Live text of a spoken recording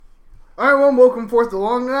Alright, well, welcome forth to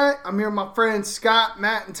Long Night. I'm here with my friends Scott,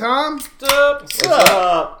 Matt, and Tom. What's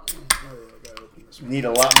up? Need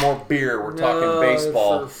a lot more beer. We're talking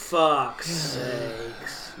baseball. For fuck's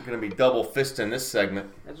sakes. We're going to be double fisting this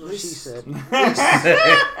segment. That's what she said.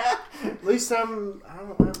 At least I don't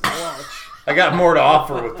have to watch. I got more to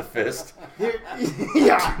offer with the fist.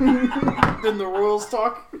 Yeah. Then the Royals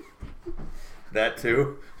talk. That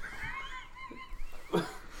too.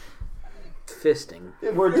 Fisting.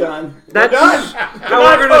 We're done. That's how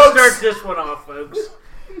we're going to start this one off, folks.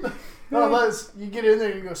 No, unless you get in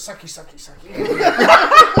there and you go, sucky, sucky, sucky.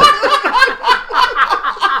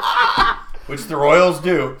 Which the Royals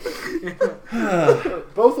do.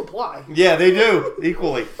 Both apply. Yeah, they do.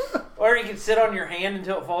 Equally. Or you can sit on your hand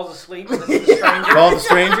until it falls asleep. And this is a stranger. Call the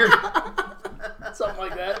stranger. Something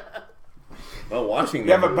like that. Well, watching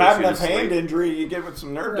You have them a bad puts you to enough hand sleep. injury, you get with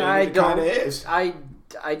some nerve I damage, it kind don't. of is. I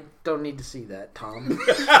don't need to see that, Tom.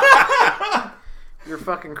 Your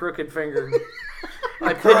fucking crooked finger.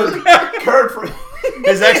 I pity. Kurt for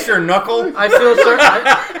His extra knuckle. I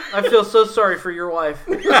feel so sorry for your wife.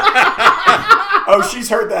 Oh, she's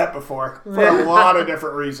heard that before for a lot of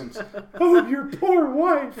different reasons. Oh, your poor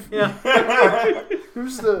wife. Yeah.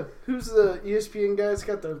 Who's the ESPN guy that's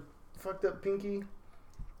got the fucked up pinky?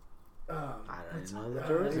 I didn't know that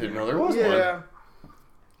there was. Didn't know there was one. Yeah.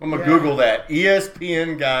 I'm going to Google that.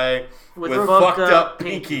 ESPN guy with fucked up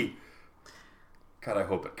pinky. God, I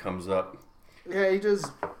hope it comes up. Yeah, he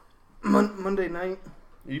does Monday night.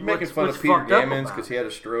 Are you making fun what's of Peter fucked up Gammons about because he had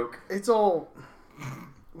a stroke? It's all...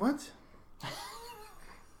 What?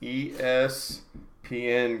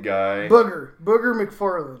 ESPN guy Booger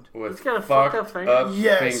McFarland. with He's got a fucked fucked up finger?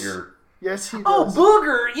 Yes. finger. Yes, he does. Oh,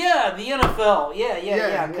 Booger. Yeah, the NFL. Yeah.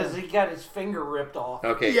 Yeah, Because he got his finger ripped off.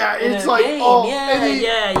 Okay. Yeah, In it's a like game. all... Yeah, and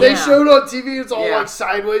yeah. They showed on TV, it's all Yeah. like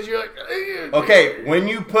sideways. You're like... Okay, when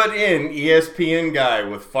you put in ESPN guy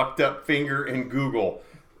with fucked up finger in Google,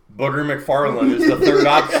 Booger McFarland is the third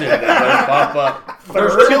option that does pop up.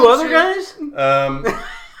 There's two other guys?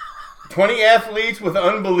 20 athletes with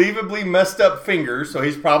unbelievably messed up fingers, so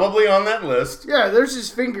he's probably on that list. Yeah, there's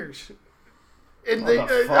his fingers. And What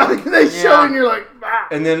the fuck? they show and you're like... Ah.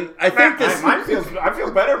 And then I think this... I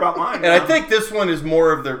feel better about mine. And I think this one is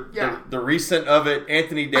more of Yeah. the recent of it.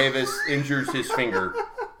 Anthony Davis injures his finger.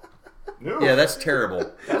 No. Yeah, that's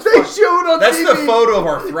terrible. They showed on That's TV. the photo of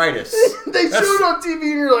arthritis. They showed on TV and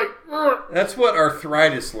you're like... Ugh. That's what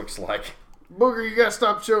arthritis looks like. Booger, you gotta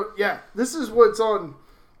stop showing... Yeah, this is what's on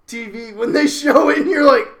TV. When they show it and you're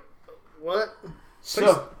like... What?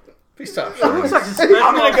 So Please stop It showing looks me. like a special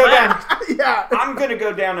I'm gonna go effect. down. Yeah. I'm gonna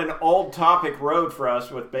go down an old topic road for us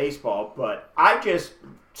with baseball, but I just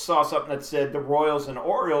saw something that said the Royals and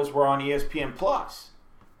Orioles were on ESPN Plus.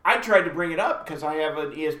 I tried to bring it up because I have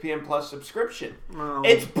an ESPN Plus subscription. Oh,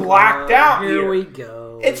 It's blacked out Here here. we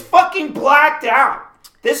go. It's fucking blacked out.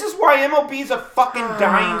 This is why MLB is a fucking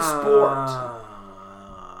dying sport.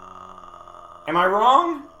 Am I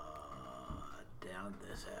wrong? Down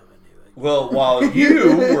this avenue again. Well, while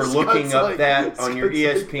you were Scott's looking up like- that on your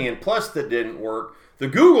Scott's like- ESPN Plus that didn't work, the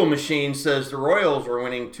Google machine says the Royals are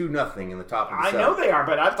winning 2-0 in the top of the I seventh. know they are,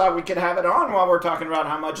 but I thought we could have it on while we're talking about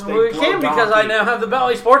how much they Well, we blow can because I donkey. now have the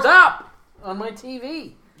Bally Sports app on my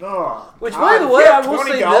TV. Ugh. Which, by the way, I will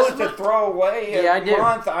say $20 this to much- throw away Yeah, I a do.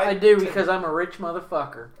 month. I do because I'm a rich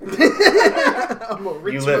motherfucker. I'm a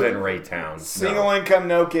rich You live in man. Raytown. Single income,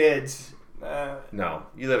 no kids. No,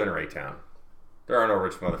 you live in Raytown. There are no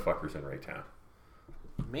rich motherfuckers in Raytown.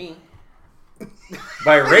 Me.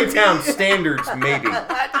 By Raytown standards, maybe.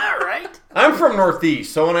 That's all right. I'm from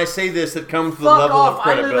Northeast, so when I say this, it comes with a Fuck level off. of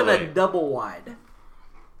I live in credibility. a double wide.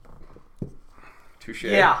 Touche.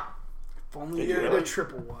 Yeah. If only you had a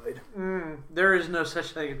triple wide. There is no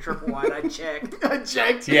such thing as triple wide. I checked. I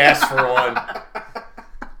checked. He asked for one.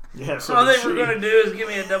 Yeah, so All they did were she. going to do is give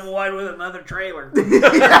me a double wide with another trailer.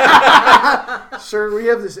 Sir, we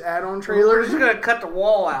have this add-on We're trailer. just going to cut the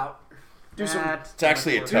wall out. Do some... It's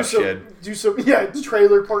actually a tough shed. Do some... Yeah,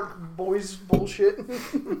 trailer park boys bullshit.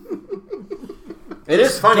 It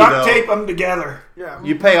is funny, Duct though. tape them together. Yeah.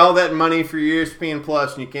 You pay all that money for your ESPN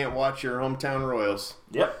Plus, and you can't watch your hometown Royals.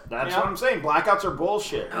 Yep, that's Yeah. what I'm saying. Blackouts are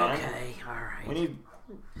bullshit, man. Okay, all right. We need...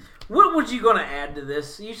 What was you going to add to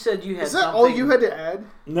this? You said you had Is that something. all you had to add?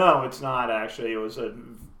 No, it's not actually. It was a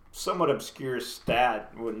somewhat obscure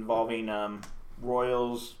stat involving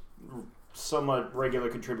Royals somewhat regular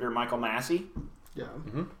contributor Michael Massey, Yeah.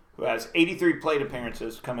 who has 83 plate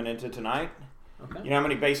appearances coming into tonight. Okay. You know how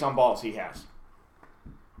many base on balls he has?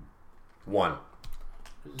 1.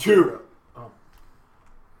 2. Oh.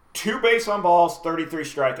 2 base on balls, 33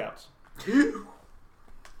 strikeouts.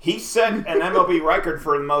 He set an MLB record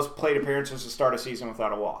for the most plate appearances to start a season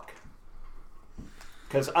without a walk.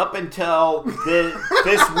 Because up until this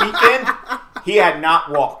weekend, he had not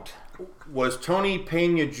walked. Was Tony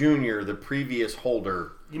Pena Jr. the previous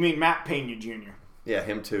holder? You mean Matt Pena Jr.? Yeah,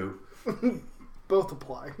 him too. Both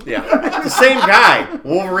apply. Yeah, it's the same guy.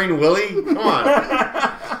 Wolverine Willie? Come on.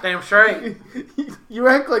 Damn straight. You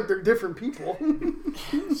act like they're different people.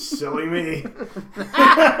 Silly me.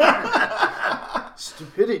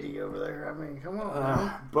 Stupidity over there. I mean, come on.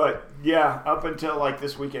 man. But yeah, up until like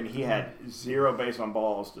this weekend, he had 0 base on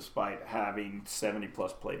balls despite having 70+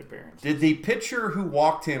 plate appearances. Did the pitcher who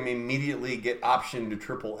walked him immediately get optioned to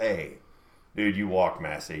AAA? Dude, you walk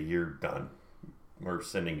Massey. You're done. We're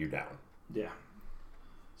sending you down. Yeah.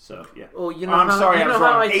 So yeah. Well, you know I'm how, sorry, you I know was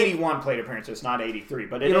how wrong. I think, 81 plate appearances, not 83.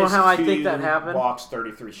 But it You know is how I 2 think that happened? walks,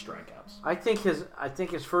 33 strikeouts. I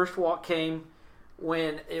think his first walk came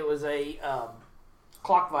when it was a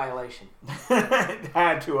clock violation.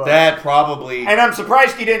 Had to. That probably... And I'm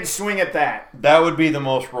surprised he didn't swing at that. That would be the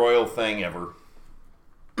most royal thing ever.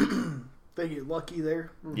 They get lucky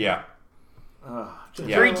there. Yeah. Yeah.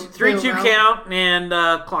 3-2 count and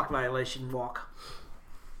clock violation walk.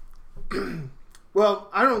 Well,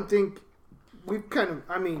 I don't think we've I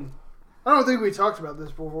don't think we talked about this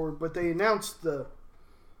before, but they announced the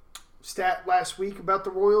stat last week about the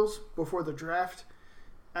Royals before the draft.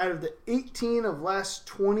 Out of the 18 of last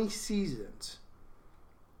 20 seasons,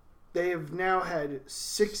 they have now had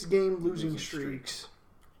 6-game losing streaks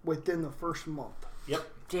within the first month. Yep.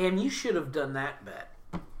 Damn, you should have done that bet.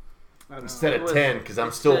 Instead It of was- 10, because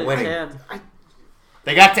I'm still Instead of winning. 10.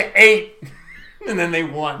 They got to 8, and then they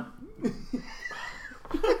won.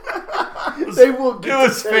 They will It get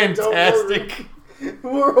was to 10, don't worry. fantastic.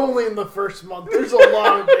 We're only in the first month. There's a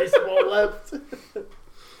lot of baseball left.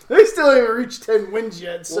 They still haven't reached 10 wins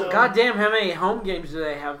yet. So Well, goddamn, how many home games do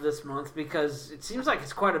they have this month? Because it seems like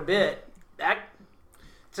it's quite a bit.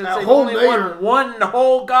 Since That they've whole only mayor- won one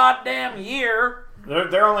whole goddamn year.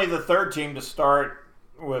 They're only the third team to start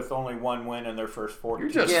with only 1 win in their first 40.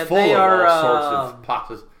 You're just Yeah, full they of are, all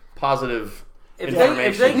sorts of positive If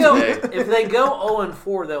information they go today. if they go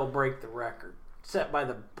 0-4, they'll break the record set by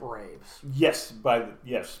the Braves. Yes, by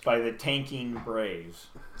the tanking Braves.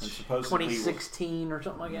 And supposedly 2016 or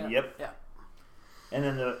something like that. Yep. Yeah. And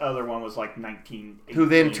then the other one was like 1918. Who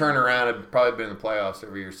then turn around and probably been in the playoffs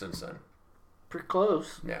every year since then. Pretty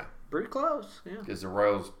close. Yeah, Pretty close. Yeah. because the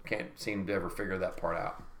Royals can't seem to ever figure that part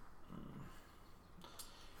out.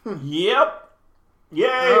 Yep. Yay,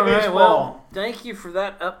 All right. baseball. Well, thank you for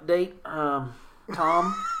that update,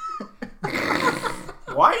 Tom.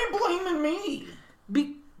 Why are you blaming me?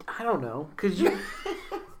 I don't know, because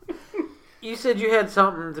you said you had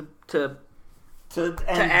something to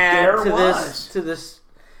add there to was. this.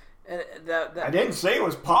 That I didn't say it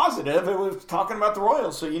was positive. It was talking about the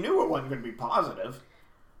Royals, so you knew it wasn't going to be positive.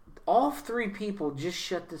 all 3 people just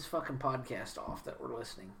shut this fucking podcast off that were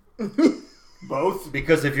listening. Both?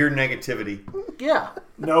 Because of your negativity. Yeah.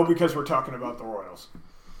 No, because we're talking about the Royals.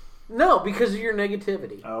 No, because of your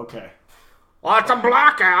negativity. Okay. Well, it's a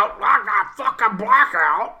blackout. I got fucking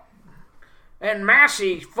blackout. And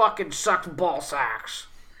Massey fucking sucks ball sacks.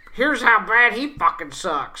 Here's how bad he fucking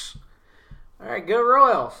sucks. All right, go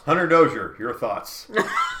Royals. Hunter Dozier, your thoughts.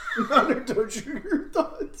 Don't you your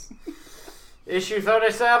thoughts? Issue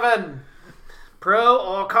 37. Pro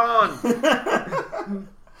or con?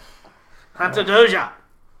 Hunter Dozier.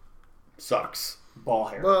 Sucks. Ball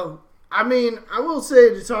hair. Well, I will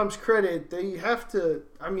say to Tom's credit, they have to.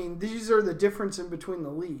 These are the difference in between the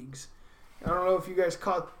leagues. I don't know if you guys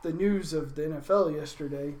caught the news of the NFL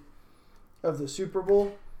yesterday, of the Super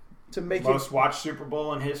Bowl, to make Most watched Super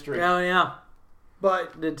Bowl in history. Oh, yeah.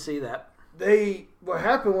 But Did see that. what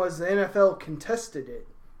happened was the NFL contested it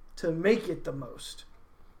to make it the most.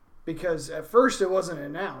 Because at first it wasn't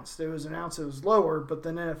announced. It was announced it was lower, but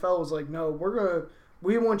then NFL was like, no,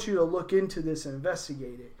 we want you to look into this and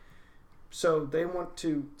investigate it. So they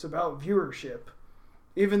it's about viewership.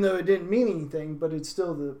 Even though it didn't mean anything, but it's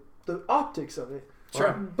still the optics of it.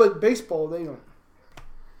 Sure. But baseball, they don't.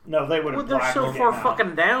 No, they would Well, have they're blacked so the far game out.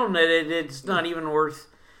 fucking down that it's not even worth.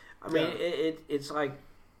 I mean, Yeah. it's like.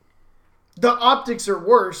 The optics are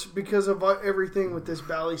worse because of everything with this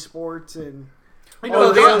Bally Sports and... You know,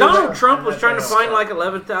 Oh, the other Donald day. Trump was trying to NFL find like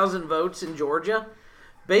 11,000 votes in Georgia.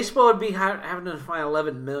 Baseball would be having to find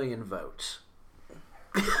 11 million votes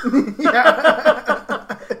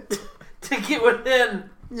to get within.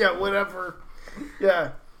 Yeah, whatever.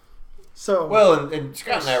 Yeah. So... Well, and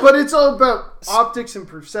Scott and I But it's all about optics and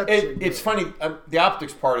perception. It's funny. The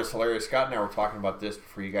optics part is hilarious. Scott and I were talking about this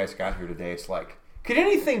before you guys got here today. It's like, could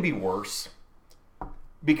anything be worse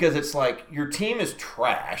because it's like your team is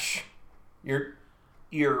trash.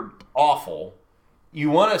 You're awful. You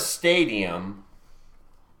want a stadium,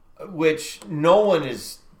 which no one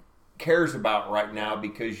cares about right now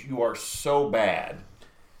because you are so bad.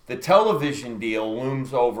 The television deal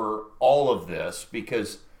looms over all of this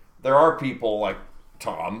because there are people like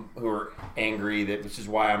Tom who are angry that this is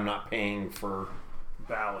why I'm not paying for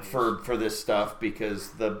this stuff,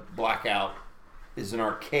 because the blackout is an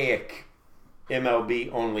archaic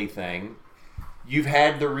MLB only thing. You've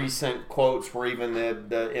had the recent quotes where even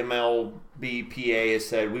the MLBPA has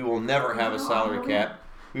said, we will never have a salary cap.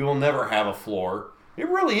 We will never have a floor. It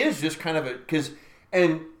really is just kind of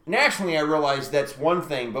and nationally I realize that's one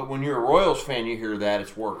thing, but when you're a Royals fan, you hear that,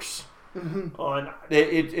 it's worse. Mm-hmm.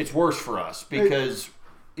 It's worse for us because,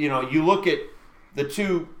 you look at the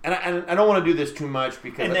two, and I don't want to do this too much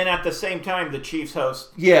because... And then at the same time, the Chiefs host...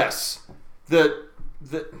 Yes.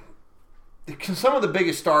 Some of the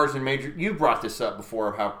biggest stars in you brought this up before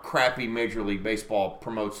of how crappy Major League Baseball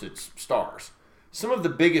promotes its stars. Some of the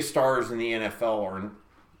biggest stars in the NFL are in,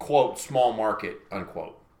 quote, small market,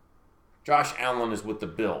 unquote. Josh Allen is with the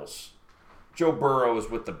Bills. Joe Burrow is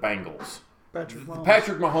with the Bengals.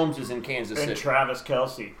 Patrick Mahomes is in Kansas City. And Travis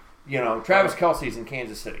Kelce. Travis Kelce is in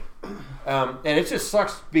Kansas City. And it just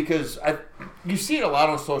sucks because you see it a lot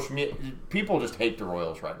on social media. People just hate the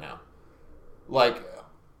Royals right now. Like,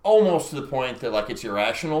 almost to the point that, like, it's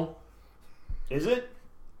irrational. Is it?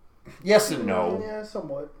 Yes and no. Yeah,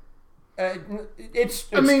 somewhat. It's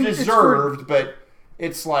deserved, but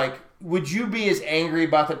it's like, would you be as angry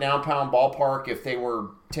about the downtown ballpark if they were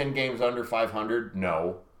 10 games under 500?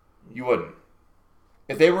 No, you wouldn't.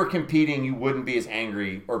 If they were competing, you wouldn't be as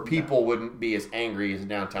angry, or people wouldn't be as angry as a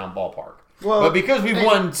downtown ballpark. Well, but because we've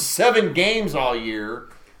won 7 games all year...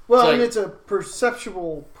 Well, it's a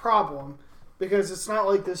perceptual problem, because it's not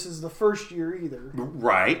like this is the first year either.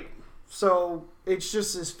 Right. So it's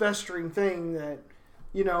just this festering thing that,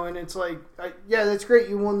 and it's like, yeah, that's great,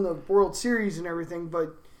 you won the World Series and everything,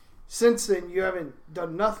 but since then you haven't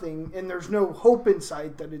done nothing, and there's no hope in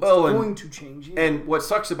sight that it's going to change either. And what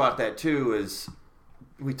sucks about that, too, is...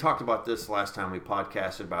 We talked about this last time we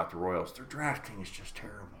podcasted about the Royals. Their drafting is just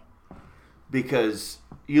terrible. Because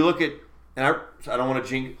you look at, and I don't want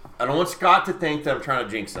Scott to think that I'm trying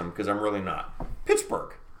to jinx them, because I'm really not.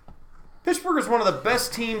 Pittsburgh is one of the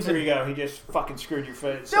best teams. There you go. He just fucking screwed your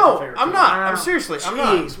face. No, I'm not. I'm seriously. Jeez, I'm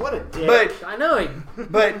not. What a dick. But I know he.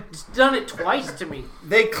 But he's done it twice to me.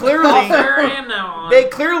 They clearly. They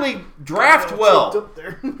clearly draft well.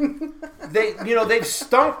 They've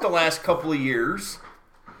stunk the last couple of years.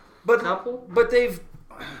 But they've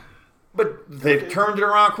turned it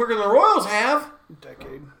around quicker than the Royals have.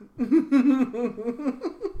 Decade.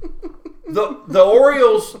 The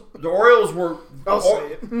Orioles were. I'll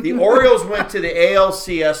say it. The Orioles went to the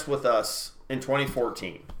ALCS with us in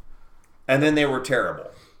 2014, and then they were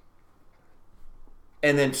terrible.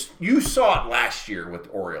 And then you saw it last year with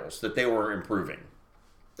the Orioles that they were improving.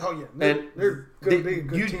 Oh yeah, they're going to be a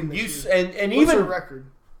good team this year. And what's even their record?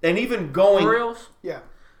 And even going Orioles, yeah.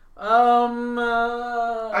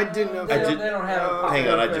 I didn't know. They don't have. Hang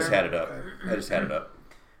on, I just had it up.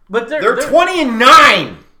 But they're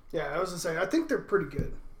 20-9. Yeah, I was gonna say I think they're pretty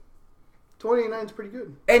good. 20-9 is pretty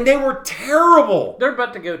good. And they were terrible. They're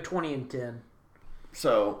about to go 20-10.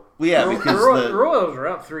 So because the Royals are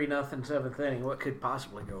up 3-0 seventh inning. What could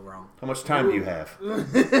possibly go wrong? How much time do you have? Well,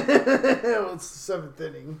 it's the 7th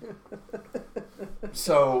inning.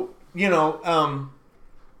 So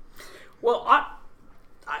Well,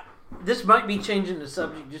 this might be changing the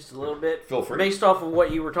subject just a little bit. Feel free. Based off of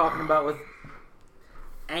what you were talking about with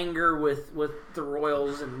anger with the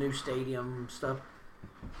Royals and new stadium stuff.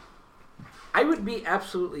 I would be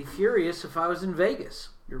absolutely furious if I was in Vegas.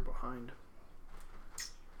 You're behind.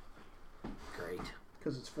 Great.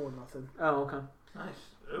 Because it's 4-0. Oh, okay. Nice.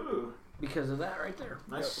 Ooh. Because of that right there.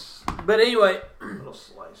 Nice. But anyway, little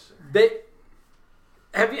slice there.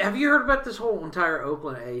 Have you heard about this whole entire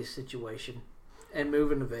Oakland A's situation and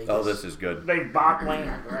moving to Vegas? Oh, this is good. They bought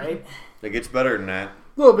land, right? It gets better than that.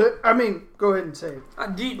 A little bit. I mean, go ahead and say it.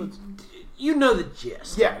 You know the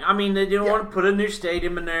gist. Yeah. I mean, they don't want to put a new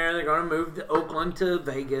stadium in there. They're going to move the Oakland to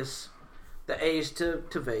Vegas, the A's to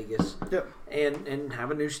Vegas, Yep. and have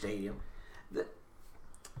a new stadium.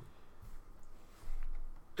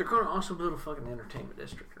 They're going to also build a fucking entertainment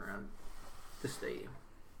district around the stadium.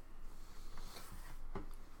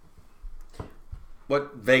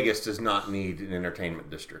 What Vegas does not need an entertainment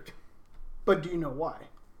district. But do you know why?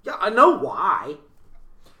 Yeah, I know why,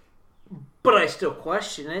 but I still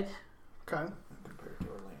question it. Okay.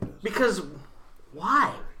 Because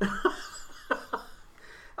why?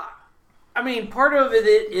 I mean, part of it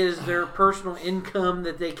is their personal income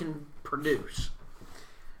that they can produce.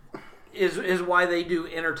 Is why they do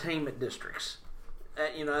entertainment districts.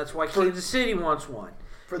 That's why Kansas City wants one.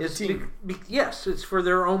 For the team. Yes, it's for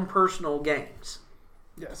their own personal gains.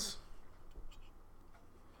 Yes.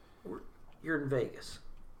 You're in Vegas.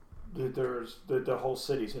 There's the whole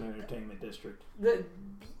city's an entertainment district.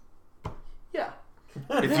 Yeah.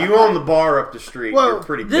 If you own the bar up the street, Well, you're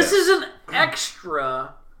pretty This pissed. is an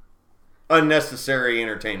extra. Unnecessary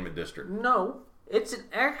entertainment district. No, it's an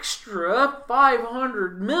extra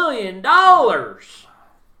 $500 million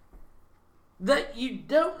that you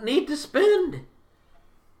don't need to spend.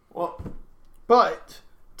 Well, But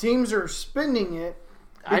teams are spending it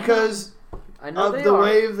I because know of they the are.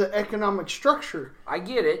 way of the economic structure. I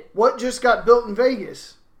get it. What just got built in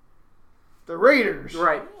Vegas? The Raiders.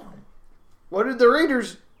 Right. What did the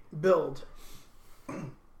Raiders build?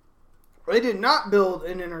 They did not build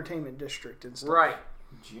an entertainment district and stuff. Right.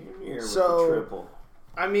 Junior So- with the triple.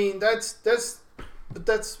 I mean, that's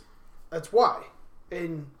why.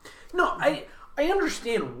 And No, I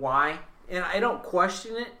understand why, and I don't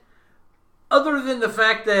question it, other than the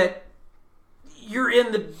fact that you're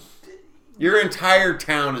in the... Your entire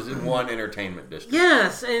town is in one entertainment district.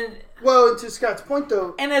 Yes, and well, to Scott's point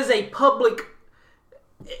though, as a public...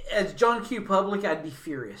 As John Q. Public, I'd be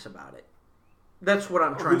furious about it. That's what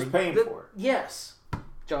I'm trying Who's to... paying for it? Yes.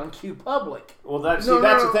 John Q. Public. Well, that's no,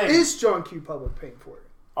 the thing. Is John Q. Public paying for it?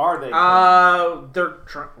 Are they? They're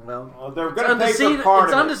trying... Well, well, they're it's going to pay for part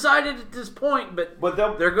it's of it. undecided at this point, but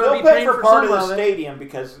They're gonna they'll be pay paying for for part of some the of it. stadium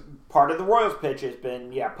because part of the Royals pitch has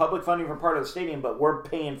been public funding for part of the stadium, but we're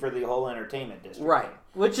paying for the whole entertainment district. right,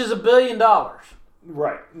 which is $1 billion.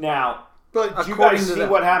 Right now, But did you According guys to see them.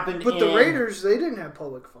 what happened? the Raiders, they didn't have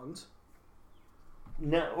public funds.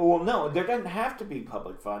 No, there doesn't have to be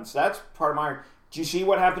public funds. That's part of my. Did you see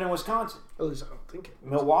what happened in Wisconsin? At least I don't think it.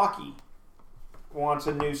 Milwaukee wants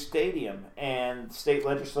a new stadium, and state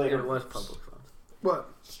legislature. It was public funds. What?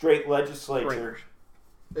 Straight legislature Raiders.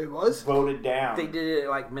 It was? voted down. They did it at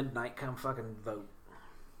like midnight. Come fucking vote.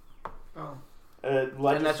 Oh. that's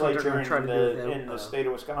what they're Legislature gonna try to do with in the state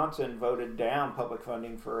of Wisconsin voted down public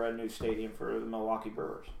funding for a new stadium for the Milwaukee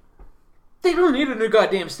Brewers. They don't need a new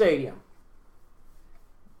goddamn stadium.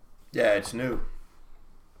 Yeah, it's new.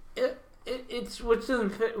 It's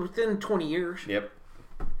within 20 years. Yep.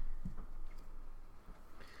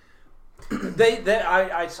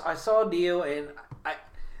 I saw a deal, and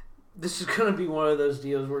this is going to be one of those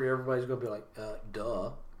deals where everybody's going to be like,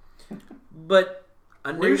 duh. But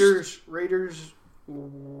a new Raiders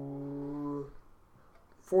 40%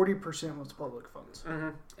 was public funds.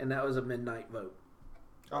 and that was a midnight vote.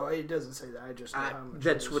 Oh, it doesn't say that. I just know how much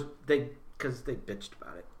That's it is. what because they bitched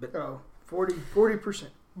about it. But Oh, 40%.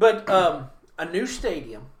 But a new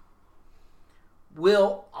stadium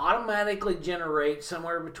will automatically generate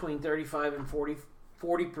somewhere between 35 and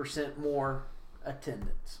 40% more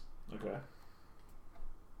attendance Okay.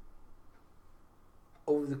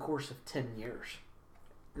 over the course of 10 years,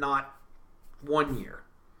 not 1 year.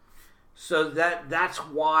 So that's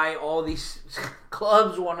why all these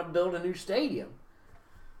clubs want to build a new stadium,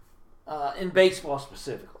 in baseball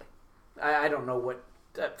specifically. I don't know what...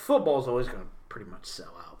 football's always going to pretty much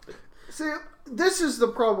sell out. But. See, this is the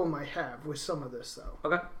problem I have with some of this, though.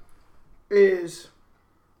 Okay. Is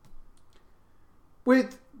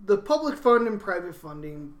with the public fund and private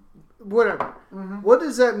funding, whatever. What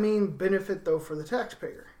does that mean benefit, though, for the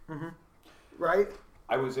taxpayer? Right?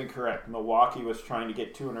 I was incorrect. Milwaukee was trying to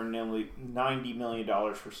get $290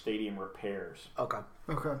 million for stadium repairs. Okay.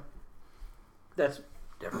 Okay. That's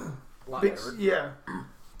different. A lot Big, different. yeah.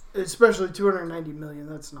 Especially $290 million.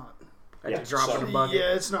 That's not. That's Yeah, a drop so- in the bucket.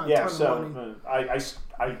 Yeah, it's not a Yeah, ton so of money.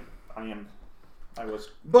 I was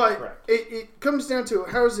But correct. it comes down to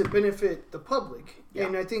how does it benefit the public? Yeah.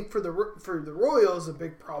 And I think for the Royals, the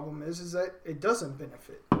big problem is that it doesn't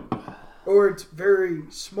benefit, or it's very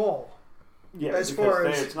small. Yeah, as because far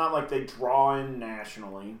as- it's not like they draw in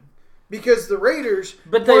nationally. Because the Raiders,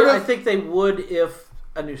 But part I of- think they would if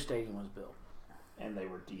a new stadium was built. And they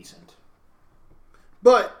were decent.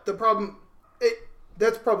 but the problem,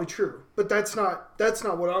 that's probably true, but that's not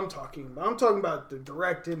what I'm talking about. I'm talking about the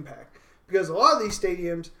direct impact because a lot of these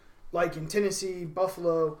stadiums, like in Tennessee,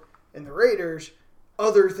 Buffalo, and the Raiders,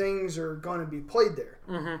 other things are going to be played there.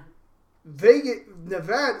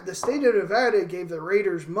 Nevada, the state of Nevada gave the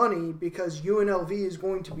Raiders money because UNLV is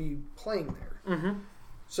going to be playing there.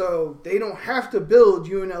 So they don't have to build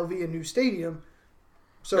UNLV a new stadium.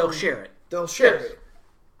 So They'll share it. They'll share Yes. it.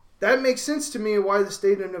 That makes sense to me why the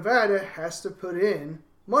state of Nevada has to put in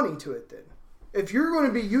money to it then. If you're going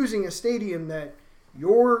to be using a stadium that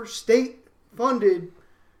your state funded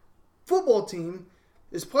football team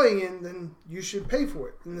is playing in, then you should pay for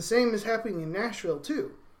it. And the same is happening in Nashville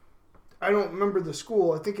too. I don't remember the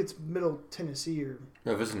school. I think it's Middle Tennessee or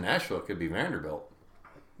No, if it's in Nashville, it could be Vanderbilt.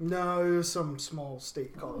 no, it was some small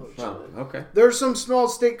state college. Oh, okay. There's some small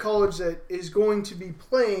state college that is going to be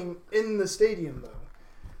playing in the stadium though.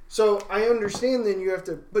 So I understand then you have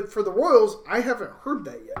to, but for the Royals, I haven't heard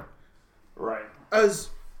that yet. Right. As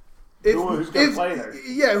if, Who's gonna play there?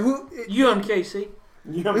 Yeah, who? UMKC.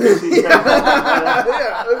 Yeah,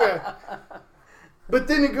 Okay. But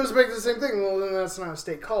then it goes back to the same thing. Well, then that's not a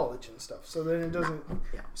state college and stuff. So then it doesn't.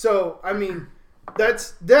 Yeah. So I mean,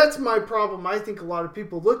 that's my problem. I think a lot of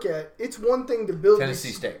people look at. It's one thing to build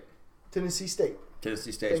Tennessee State. Tennessee State.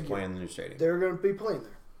 Tennessee State's Thank you. playing the new stadium. They're going to be playing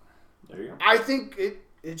there. There you go. I think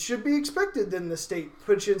it should be expected. Then the state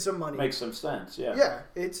puts in some money. Makes some sense. Yeah.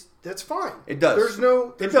 Yeah, that's fine. It does. There's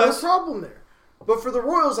no It does. problem there. But for the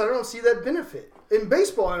Royals, I don't see that benefit. In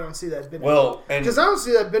baseball, I don't see that benefit. Well, and because I don't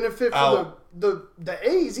see that benefit for I'll- the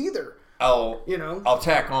A's either. I'll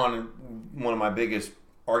tack on one of my biggest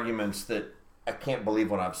arguments that I can't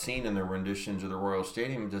believe what I've seen in the renditions of the Royal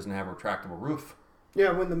Stadium. It doesn't have a retractable roof.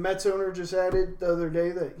 Yeah, when the Mets owner just added the other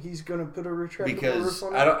day that he's going to put a retractable Because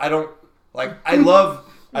roof on it. I don't like. I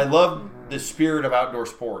love the spirit of outdoor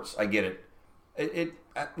sports. I get it. It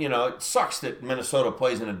sucks that Minnesota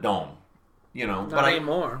plays in a dome. Not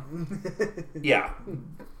anymore. Yeah,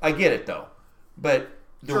 I get it though. But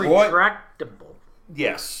the Retractable.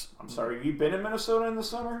 yes, I'm sorry. Have you been in Minnesota in the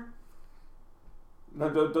summer? No,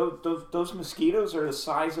 those mosquitoes are the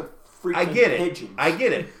size of freaking I get it. pigeons. I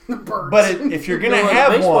get it. Birds. But if you're gonna No, the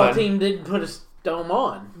have baseball one, team didn't put a dome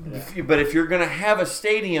on. but if you're going to have a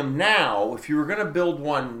stadium now, if you were going to build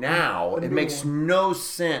one now, it new makes no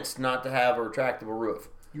sense not to have a retractable roof.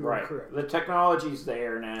 You are Right. correct. The technology's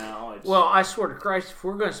there now. It's, Well, I swear to Christ, if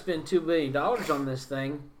we're going to spend $2 billion on this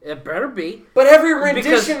thing, it better be. But every Because-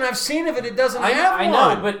 rendition I've seen of it, it doesn't have I one.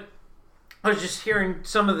 know, but I was just hearing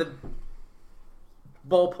some of the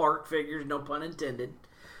ballpark figures, no pun intended.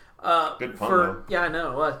 Good pun, for though. Yeah, I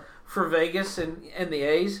know. For Vegas and the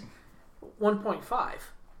A's, 1.5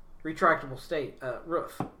 retractable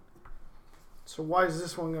roof. So why is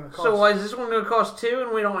this one going to cost? So why is this one going to cost $2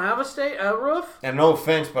 and we don't have a roof? And no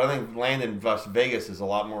offense, but I think land in Las Vegas is a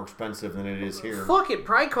lot more expensive than it is here. Fuck, it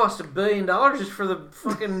probably cost $1 billion just for the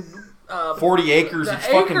fucking 40 acres the it's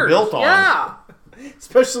fucking acres. built on. Yeah.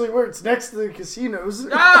 Especially where it's next to the casinos.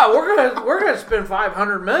 We're gonna spend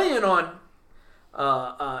 $500 million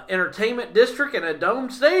on entertainment district and a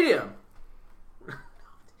domed stadium.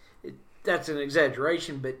 That's an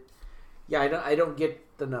exaggeration, but yeah, I don't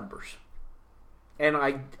get the numbers. And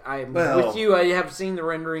I'm with you. I have seen the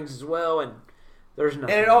renderings as well, and there's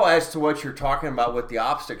nothing. And it all adds to what you're talking about with the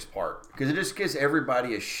optics part, because it just gives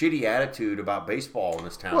everybody a shitty attitude about baseball in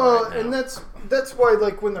this town. Well, right now. and that's why,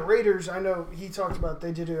 like, when the Raiders, I know he talked about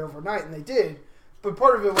they did it overnight, and they did, but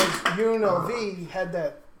part of it was UNLV had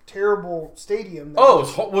that terrible stadium. That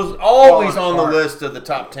was always on the apart. list of the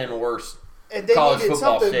top 10 worst and they college needed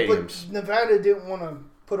football something, stadiums. but Nevada didn't want to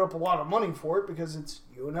put up a lot of money for it because it's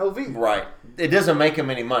UNLV. Right. It doesn't make them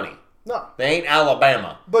any money. No, They ain't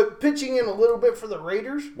Alabama. but pitching in a little bit for the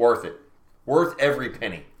Raiders, Worth it. Worth every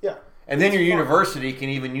penny. yeah. And then your It's fun. university can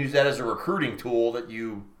even use that as a recruiting tool that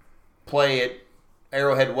you play at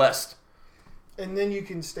Arrowhead West. And then you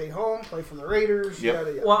can stay home, play for the Raiders. Yep.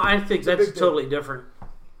 Yada, yada. Well, I think a that's a big deal. totally different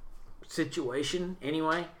situation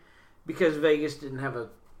anyway, because Vegas didn't have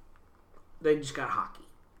they just got hockey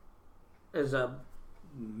as a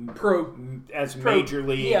pro. as major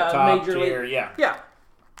league, yeah, top major tier, league. yeah. Yeah.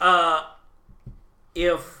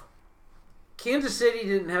 If Kansas City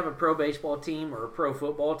didn't have a pro baseball team or a pro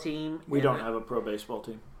football team, We don't have a pro baseball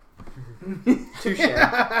team. touche.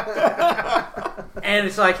 And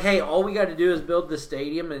it's like, hey, all we got to do is build the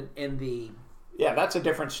stadium and the Yeah, that's a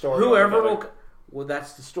different story. whoever altogether. well,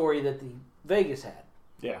 that's the story that the Vegas had.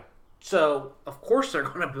 Yeah, So of course they're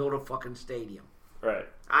going to build a fucking stadium. right.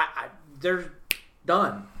 They're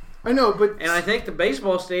done. I know, but And I think the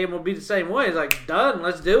baseball stadium will be the same way. It's like, done,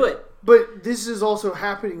 let's do it. But this is also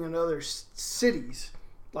happening in other cities,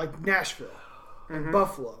 like Nashville and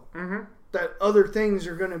Buffalo, that other things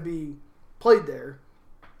are going to be played there.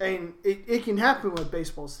 And it can happen with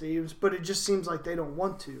baseball stadiums, but it just seems like they don't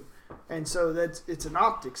want to. And so it's an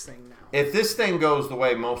optics thing now. If this thing goes the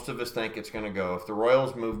way most of us think it's going to go, if the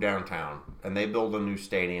Royals move downtown and they build a new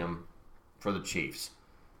stadium for the Chiefs,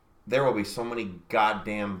 there will be so many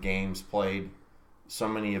goddamn games played, so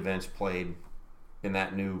many events played in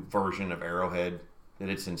that new version of Arrowhead that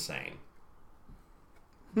it's insane.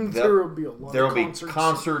 There will be a lot There of will be concerts.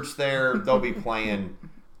 concerts there. They'll be playing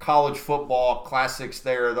college football classics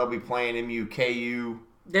there. They'll be playing MU-KU.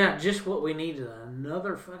 Yeah, just what we need is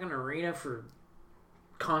another fucking arena for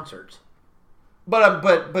concerts But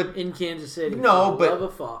in Kansas City. No, for the but- love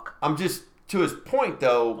of fuck. I'm just to his point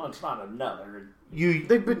though. Well, it's not another.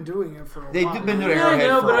 They've been doing it for a They've while. been doing it Yeah, I Arrowhead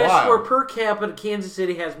know, for but a I while. swear per capita, Kansas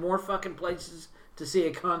City has more fucking places to see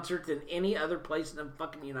a concert than any other place in the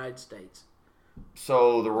fucking United States.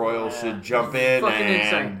 So the Royals Yeah. should jump in Fucking and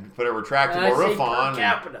insane. put a And I retractable say roof per on and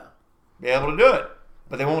capita. be able to do it.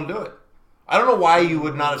 But they won't do it. I don't know why you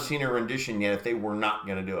would not have seen a rendition yet if they were not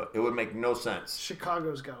going to do it. It would make no sense.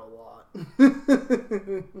 Chicago's got a lot.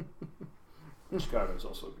 Chicago's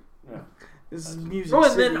also. Yeah. This is Music Oh,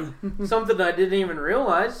 and City. then something I didn't even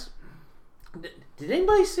realize. Did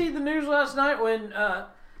anybody see the news last night when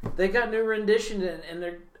they got new rendition and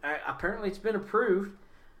they're apparently it's been approved?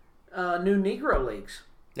 New Negro leagues.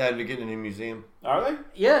 Yeah, they're getting a new museum. Are they?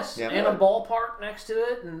 Yes, Yeah. and a ballpark next to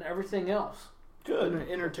it and everything else. In Good. an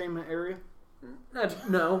entertainment area.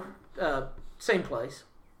 No, same place.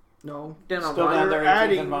 No. Down on Still Vine. down They're there, 18th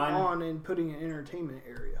and adding Vine? on and putting an entertainment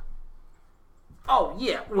area. Oh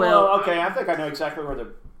yeah, Well, okay. I think I know exactly where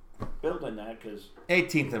they're building that because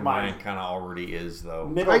 18th and Mine. Vine kind of already is, though.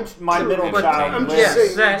 my middle but child I'm lives. just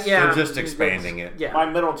saying- that, yeah, They're just expanding it. Yeah, My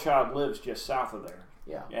middle child lives just south of there,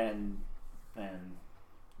 yeah. and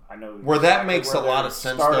I know Where that exactly makes where a lot they of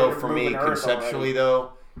sense, started though, for me, moving earth conceptually,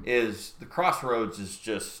 though, is the Crossroads is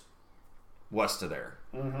just west of there.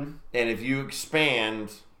 Mm-hmm. And if you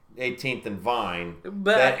expand 18th and Vine,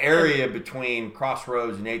 But- that area between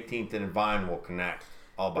Crossroads and 18th and Vine will connect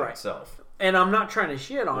all by Right. itself. And I'm not trying to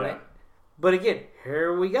shit on Yeah. it, but again,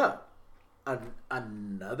 here we go.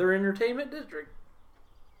 Another entertainment district.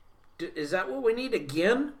 Is that what we need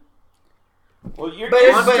again? Well, But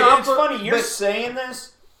it's but- funny you're but- saying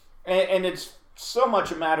this, and it's so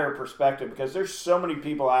much a matter of perspective because there's so many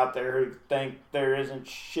people out there who think there isn't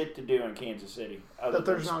shit to do in Kansas City other That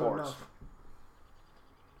than there's not sports. enough.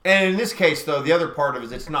 And in this case, though, the other part of it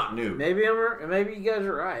is it's not new. Maybe maybe you guys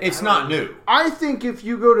are right. It's I not don't know. new. I think if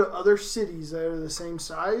you go to other cities that are the same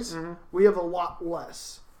size, we have a lot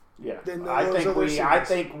less. Yeah, Than I those think other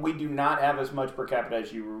cities. we do not have as much per capita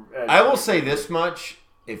as you. As I will say this much.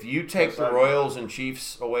 If you take the Sorry. Royals and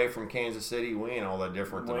Chiefs away from Kansas City, we ain't all that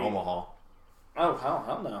different than We- Omaha. Oh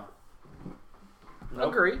hell no. Nope.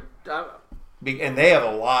 Agreed. And they have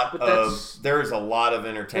a lot But of. that's- There is a lot of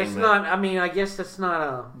That's entertainment. not. I mean, I guess that's not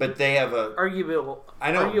a But they have a. arguable.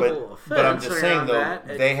 I know, arguable but I'm offense just saying around though,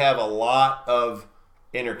 that. they have a lot of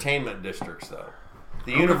entertainment districts though.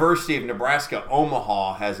 The University of Nebraska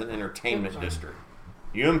Omaha has an entertainment district.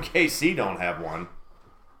 UMKC don't have one.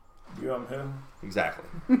 You who? Exactly.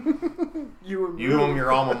 You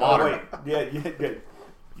Your alma Oh mater. wait, yeah.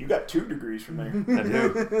 You got 2 degrees from there. I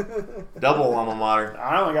do. Double alma mater.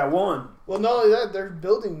 I only got 1. Well, not only that, they're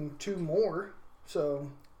building 2 more. So,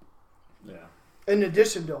 Yeah. in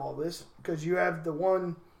addition to all this, because you have the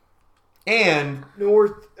one And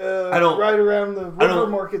north, I don't- right around the I river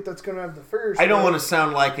don't- market that's going to have the Ferris. I don't wheel. want to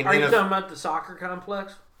sound like an Are you NFL. talking about the soccer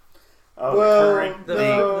complex? Oh, Well, the current.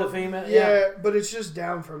 The female. Yeah, but it's just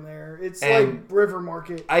down from there. It's And- like River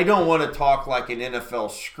Market. I don't want to talk like an NFL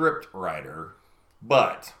script writer,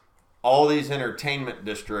 but all these entertainment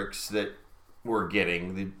districts that we're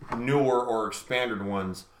getting, the newer or expanded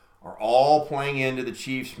ones, are all playing into the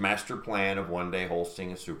Chiefs' master plan of one day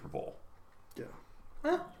hosting a Super Bowl. Yeah.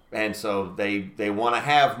 Huh? And so they want to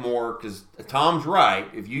have more, because Tom's right.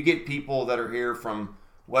 If you get people that are here from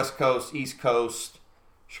West Coast, East Coast,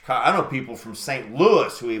 Chicago, I know people from St.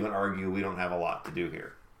 Louis who even argue we don't have a lot to do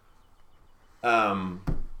here.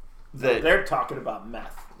 That They're talking about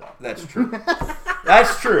meth, though. That's true.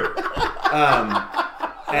 That's true.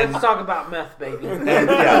 And Let's talk about meth, baby.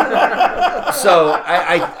 yeah. So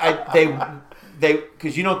they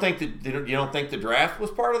because you don't think the draft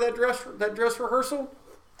was part of that dress rehearsal.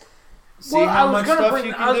 See Well, how I much was gonna stuff bring.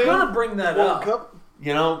 you I can was do. gonna bring that World up. Cup.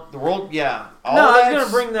 You know the world. Yeah. All No, I was that's-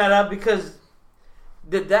 gonna bring that up because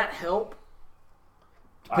did that help?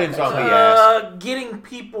 Depends on who you ask. Getting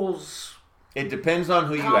people's It depends on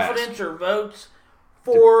who you ask. confidence or votes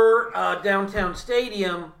for downtown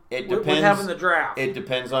stadium It with depends. having the draft. It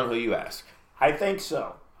depends on who you ask. I think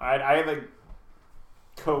so. I have a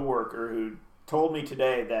coworker who told me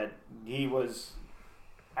today that he was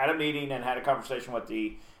at a meeting and had a conversation with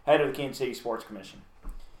the head of the Kansas City Sports Commission.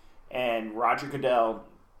 And Roger Goodell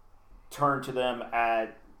turned to them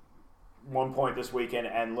at one point this weekend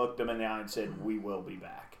and looked them in the eye and said, "We will be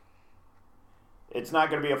back." It's not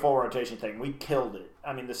going to be a full rotation thing. We killed it.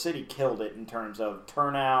 I mean, the city killed it in terms of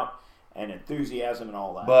turnout and enthusiasm and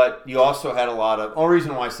all that. But you also had a lot of. Only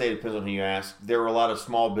reason why I say it depends on who you ask. There were a lot of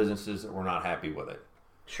small businesses that were not happy with it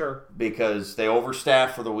Sure. because they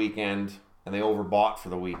overstaffed for the weekend and they overbought for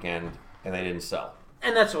the weekend and they didn't sell.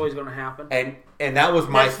 And that's always going to happen. And that was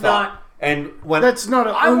my That's thought. not- and when That's not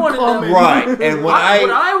an I wanted to- uncommon. right, and when what I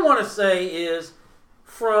I want to say is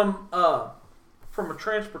from a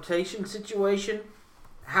transportation situation,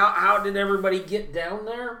 how did everybody get down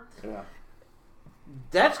there? yeah.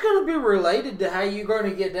 That's going to be related to how you're going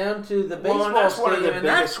to get down to the Well, baseball and that's one of the stadium, and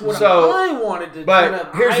that's biggest- what So, I wanted to. but kind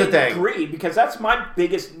of, here's the I thing. agree, because that's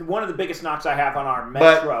one of the biggest knocks I have on our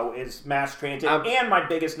metro is mass transit, and my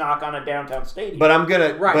biggest knock on a downtown stadium. But I'm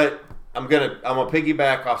gonna Right. I'm gonna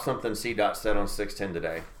piggyback off something C-Dot said on 610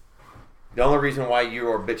 today. The only reason why you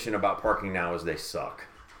are bitching about parking now is they suck.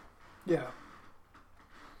 Yeah.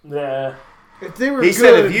 the If they were He good,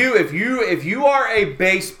 said if you are a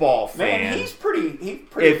baseball fan, man, he's pretty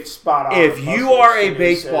spot on. if with most you of are the a shit he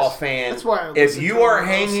baseball says. fan, That's why I if listen you to are him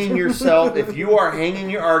hanging most. yourself, if you are hanging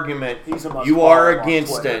your argument, He's a must you follow are on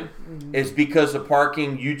against Twitter. it, is because of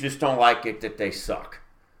parking. You just don't like it that they suck,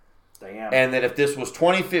 Damn. and that if this was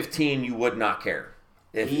 2015, you would not care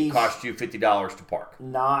if it He's- cost you $50 to park.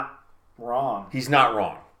 Not wrong. He's not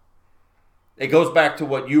wrong. It goes back to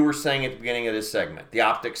what you were saying at the beginning of this segment. The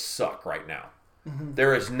optics suck right now.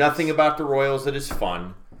 There is nothing about the Royals that is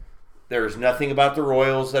fun. There is nothing about the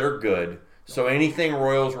Royals that are good. So anything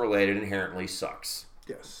Royals related inherently sucks.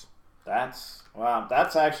 yes. That's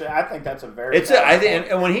actually. I think that's a very. It's valid I think,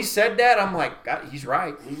 point. and when he said that, I'm like, God, he's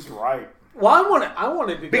right. He's right. Well, I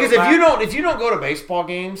wanted to Because go back. if you don't go to baseball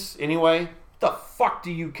games anyway, the fuck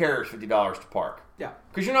do you care? It's $50 to park Yeah.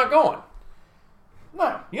 because you're not going.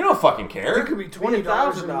 No. You don't fucking care. It could be $20.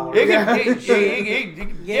 $1,000. It Yeah. could- Yeah.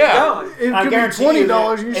 yeah. Going. It I could be guarantee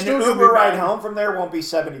 $20. you You that still an should Uber be ride back. home from there won't be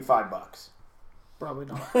 $75. Probably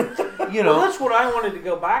not. You Well, know, that's what I wanted to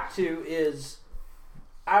go back to is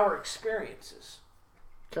our experiences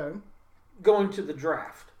Okay. going to the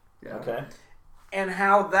draft Yeah. Okay. and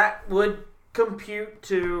how that would compute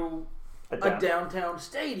to a down- downtown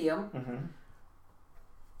stadium. Mhm.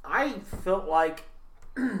 I felt like,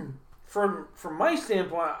 from my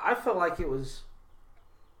standpoint, I felt like it was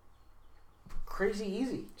crazy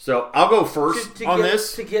easy so I'll go first to on get,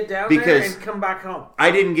 this. to get down because- there and come back home.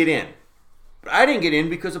 I didn't get in. But I didn't get in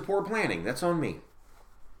because of poor planning. That's on me.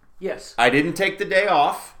 Yes. I didn't take the day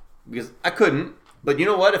off because I couldn't. But you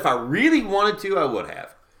know what? If I really wanted to, I would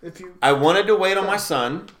have. If you I wanted to wait on my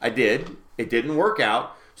son. I did. It didn't work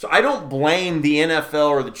out. So I don't blame the NFL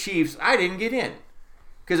or the Chiefs. I didn't get in.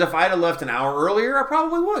 Because if I'd have left an hour earlier, I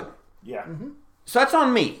probably would. Yeah. So that's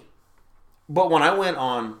on me. But when I went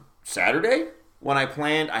on Saturday, when I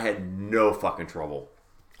planned, I had no fucking trouble.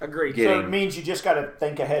 Agreed. Get So in. it means you just got to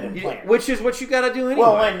think ahead and plan. Which is what you got to do anyway.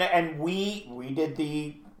 Well, and we did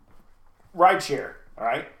the ride share. All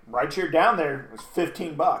right, ride share down there was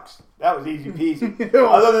 $15. That was easy peasy.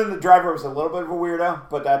 Other than the driver was a little bit of a weirdo,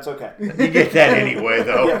 but that's okay. you get that anyway,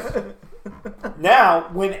 though. Yes. Now,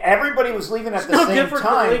 when everybody was leaving at the No same different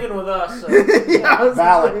than time, leaving with us. So.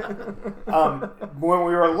 valid. When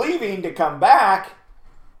we were leaving to come back,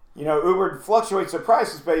 you know, Uber fluctuates the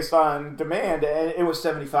prices based on demand, and it was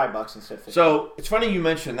 $75 instead of $50. So it's funny you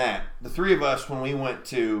mentioned that. The three of us, when we went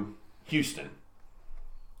to Houston,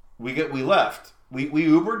 we left. We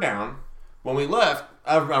Ubered down. When we left,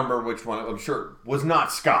 I don't remember which one. I'm sure it was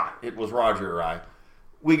not Scott. It was Roger or I.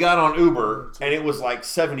 We got on Uber and it was like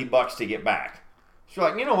 $70 to get back. So we're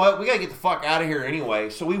like, you know what? We gotta get the fuck out of here anyway.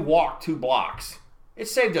 So we walked 2 blocks. It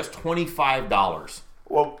saved us $25.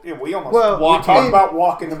 Well, yeah, we almost Well, we walking- talked about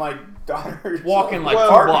walking to my daughter's Walking like Well,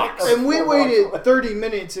 2 apartment. blocks. And we 4 blocks waited away. 30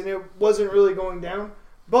 minutes and it wasn't really going down.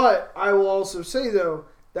 But I will also say, though,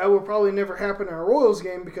 that will probably never happen in a Royals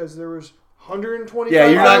game because there was 125. Yeah,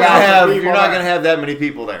 you're not gonna have people you're not there. gonna have that many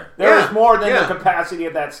people there. There Yeah, was more than yeah. the capacity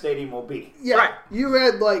of that stadium will be. Yeah, Right. you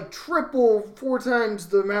had like triple, 4 times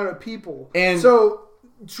the amount of people. And- so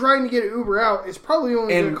trying to get an Uber out is probably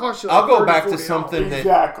only going And to cost you I'll like go $30, back to $40. something that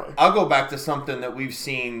Exactly. I'll go back to something that we've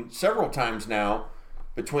seen several times now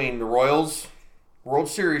between the Royals World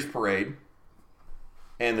Series parade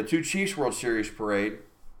and the 2 Chiefs World Series parade.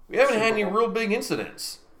 We haven't had any real big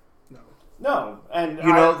incidents. No, and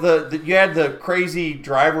You know, you had the crazy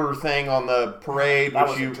driver thing on the parade, that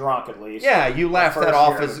which was you drunk at least. yeah, you laughed first that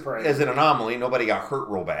off year of the parade. as an anomaly. Nobody got hurt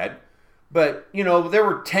real bad. But, you know, there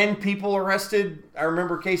were 10 people arrested. I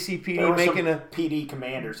remember There KCPD were making some a PD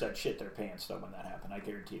commanders that shit their pants though when that happened. I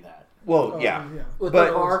guarantee that. well, Oh, yeah. With But-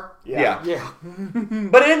 the car. Yeah. Yeah.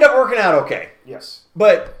 But it ended up working out okay. Yes.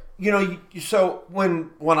 But so when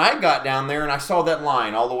I got down there and I saw that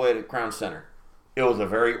line all the way to Crown Center, it was a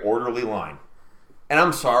very orderly line. And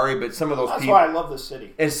I'm sorry, but some of those That's people... why I love this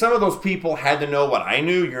city. And some of those people had to know what I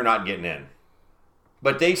knew, you're not getting in.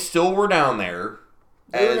 But they still were down there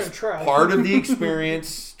They were as gonna try. part of the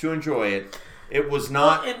experience to enjoy it. It was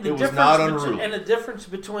not. And It was not unruly. And the difference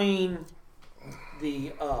between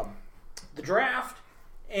the draft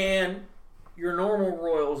and your normal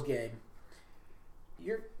Royals game,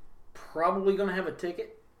 you're probably going to have a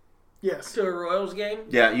ticket Yes. to a Royals game.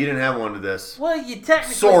 Yeah, you didn't have one to this. Well, you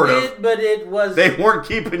technically Sort of. did, but it was. They weren't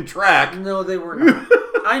keeping track. No, they were not.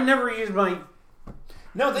 I never used my.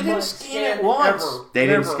 No, they my didn't scan it once. ever. They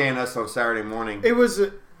didn't Never. scan us on Saturday morning. It was.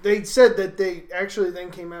 They said that they actually then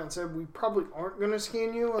came out and said we probably aren't going to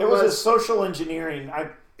scan you. It was a unless-" social engineering.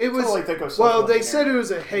 It was. totally think it was social well, they engineering. said it was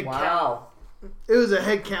a head count. Wow. It was a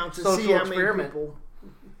head count to Social see how experiment. many people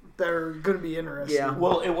that are going to be interested. Yeah.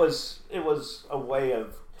 Well, it was a way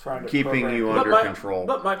of trying to Keeping program you it. under my, control.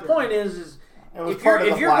 But my point is It was if you're part of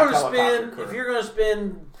the if you're black going to helicopter spend crew. if you're going to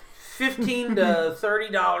spend $15 to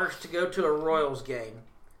 $30 to go to a Royals game,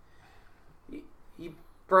 you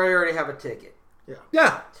probably already have a ticket.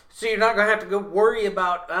 Yeah. So you're not going to have to go worry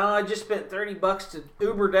about, oh, I just spent $30 to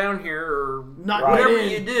Uber down here or Not whatever get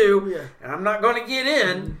in. you do, Yeah. and I'm not going to get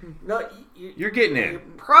in. No, You're getting in. you're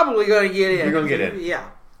probably going to get in. You're gonna get in. Yeah.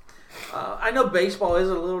 I know baseball is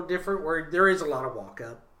a little different where there is a lot of walk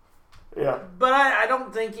up. Yeah. But I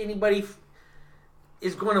don't think anybody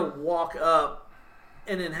is going to walk up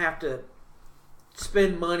and then have to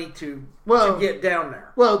spend money to get down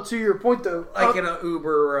there. Well, to your point though, Like in an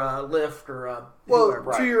Uber or a Lyft or a well,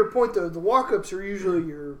 whoever. to your point though, the walk-ups are usually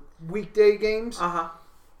your weekday games. Uh-huh.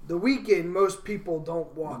 The weekend, most people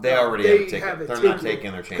don't walk. They up. already They have a ticket. They're ticket. not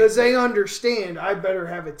taking their because chances. they understand. I better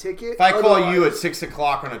have a ticket. If I call you at otherwise- 6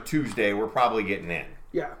 o'clock on a Tuesday, we're probably getting in.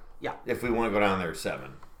 yeah, If we want to go down there at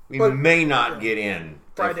 7. We But- may not get in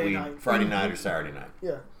Friday night. Friday night or Saturday night.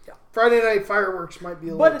 yeah. Friday night fireworks might be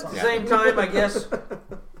a But little at the tough. same time, I guess,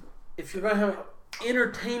 if you're going to have an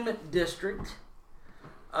entertainment district,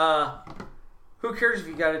 who cares if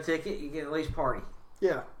you got a ticket? You can at least party.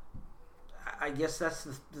 Yeah, I guess that's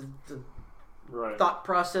the Right. thought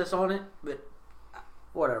process on it, but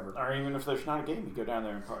whatever. Or even if there's not a game, you go down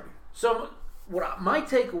there and party. So, my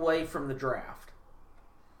takeaway from the draft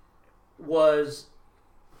was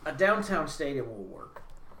a downtown stadium will work.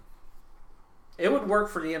 It would work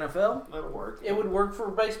for the NFL. That'll work. It would work for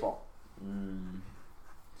baseball.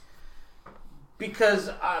 Because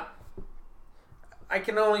I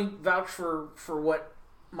can only vouch for what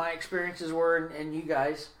my experiences were and you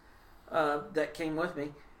guys that came with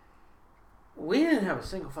me. We didn't have a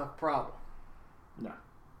single fucking problem. No.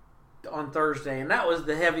 On Thursday, and that was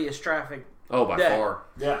the heaviest traffic. Oh, by day. far.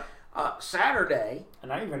 Yeah. Saturday,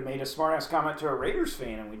 And I even made a smart ass comment to a Raiders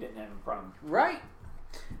fan, and we didn't have a problem. right?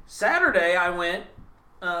 Saturday, I went,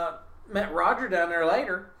 met Roger down there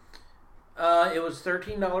later. It was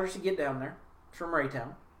 $13 to get down there from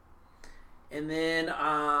Raytown. And then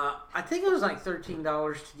I think it was like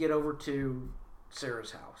 $13 to get over to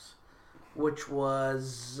Sarah's house, which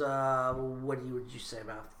was, what would you say,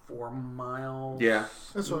 about 4 miles? Yeah.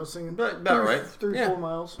 that's what I was thinking. About right. 3, Yeah. 4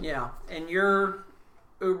 miles. Yeah. And your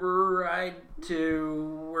Uber ride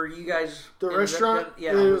to where you guys... The ended up restaurant,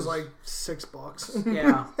 going- it was like $6.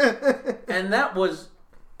 Yeah. And that was,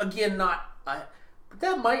 again, not... but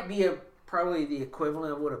that might be probably the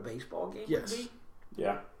equivalent of what a baseball game Yes. would be.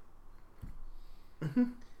 Yeah.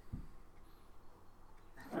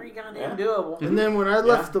 Pretty goddamn Yeah. doable. And then when I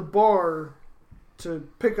left the bar to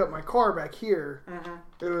pick up my car back here,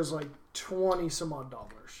 it was like 20 some odd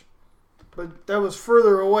dollars. But that was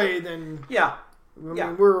further away than Yeah. I Yeah.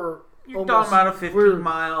 mean, we're You're almost, talking about a we're-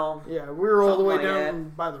 15-mile... Yeah, we were all the way Something like down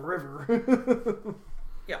by the river.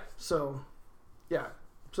 Yeah. So, yeah.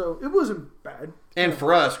 So it wasn't bad. And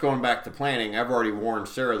for us, going back to planning, I've already warned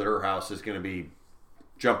Sarah that her house is going to be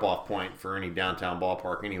jump-off point for any downtown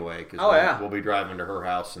ballpark anyway. Because we'll be driving to her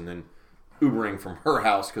house and then Ubering from her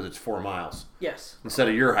house because it's 4 miles. Yes. Instead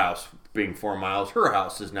of your house being 4 miles, her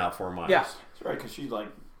house is now 4 miles. Yeah. That's right, because she's like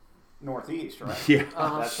northeast, right? Yeah.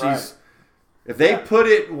 That's She's, right. If they put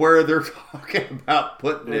it where they're talking about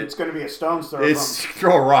putting It's it, going to be a stone's throw it's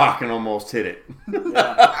throw a rock and almost hit it. from...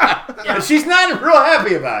 Yeah. And she's not real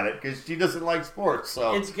happy about it because she doesn't like sports.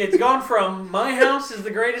 So, It's gone from my house is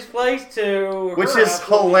the greatest place to which her is house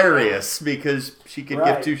will be- hilarious because she can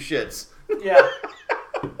Right. give 2 shits. Yeah.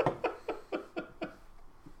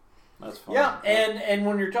 That's fine. Yeah, and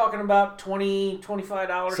when you're talking about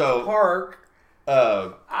 $20-$25 So- to park,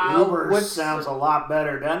 Uber what's- sounds a lot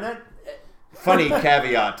better, doesn't it? Funny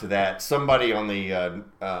caveat to that: somebody on the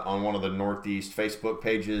on one of the Northeast Facebook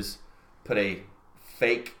pages put a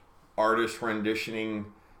fake artists renditioning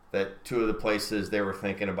that 2 of the places they were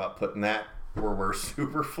thinking about putting that were where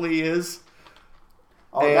Super Flea is.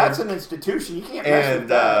 Oh, that's an institution. You can't mess with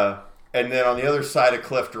that. And then on the other side of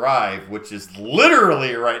Cliff Drive, which is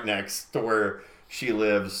literally right next to where she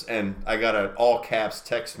lives, and I got an all-caps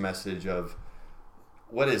text message of,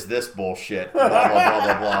 what is this bullshit? Blah, blah, blah,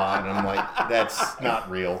 blah, blah. And I'm like, that's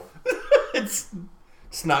not real. It's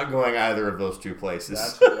not going either of those 2 places.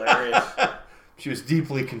 That's hilarious. She was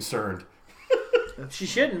deeply concerned. She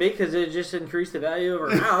shouldn't be because it just increased the value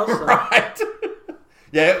of her house. So. Right.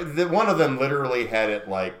 Yeah, one of them literally had it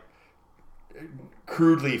like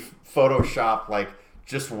crudely photoshopped like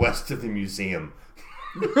just west of the museum.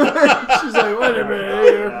 She's like, wait a minute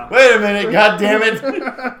here. Yeah. Wait a minute, God damn it.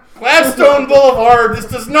 Gladstone Boulevard, this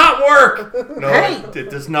does not work. No, Hey! it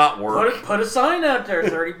does not work. Put a sign out there,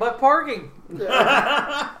 $30 parking.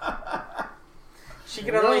 She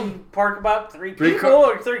can only park about 3 people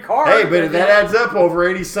or 3 cars. Hey, but that adds up over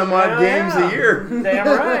 80 some odd games a year. Damn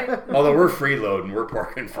right. Although we're freeloading, we're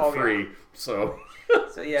parking for Oh, free. So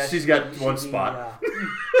So yeah, she's got one spot.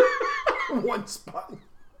 One spot.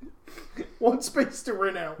 One space to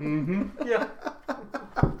rent out. Yeah.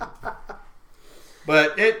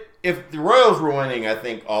 But if the Royals were winning, I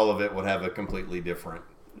think all of it would have a completely different.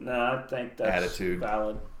 No, I think that's Attitude.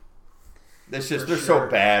 valid. It's just For they're sure.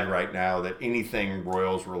 so bad right now that anything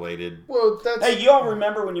Royals related. Well, that's Hey, you all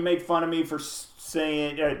remember when you made fun of me for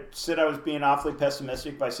saying, said I was being awfully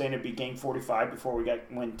pessimistic by saying it'd be game 45 before we got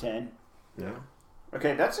win 10? Yeah.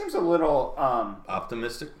 Okay, that seems a little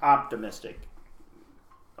Optimistic. optimistic.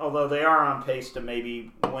 Although they are on pace to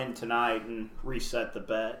maybe win tonight and reset the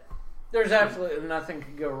bet. There's absolutely nothing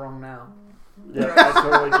could go wrong now. Yeah, I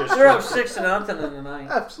totally just. They're up 6-0 in the night.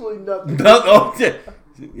 absolutely nothing.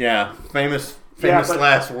 Yeah, famous Yeah, but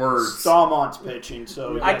last words. Stallmont's pitching,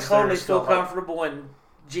 so I yes, totally there's feel still hope. comfortable in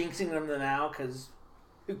jinxing them now because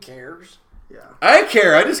who cares? Yeah. I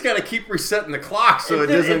care. I just got to keep resetting the clock so it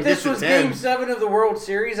doesn't if get this to was 10. Game 7 of the World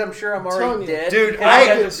Series, I'm sure I'm telling already you. dead. Dude, because you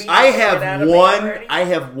guys beat the shit out I of me already.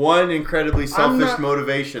 have one incredibly selfish not-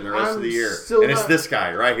 motivation the rest of the I'm year, still and it's not- this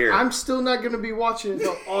guy right here. I'm still not going to be watching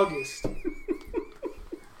until August.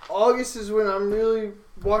 August is when I'm really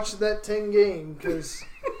watching that 10 game because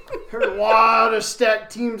there's a lot of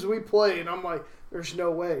stacked teams we play, and I'm like, there's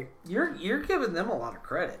no way. You're giving them a lot of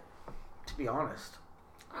credit, to be honest.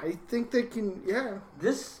 I think they can, yeah.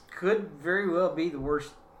 This could very well be the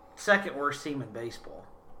second worst team in baseball.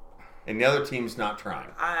 And the other team's not trying.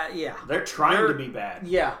 Yeah. They're trying to be bad.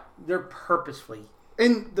 Yeah, they're purposefully.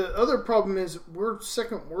 And the other problem is we're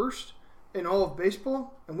second worst in all of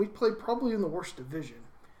baseball, and we play probably in the worst division.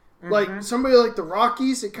 Like somebody like the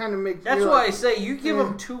Rockies, it kind of makes. That's me why like, I say you give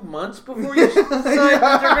them 2 months before you decide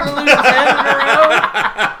that they're going to lose 10 in a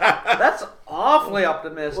row. That's awfully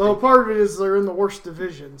optimistic. Well, part of it is they're in the worst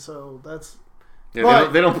division, so that's. Yeah, But-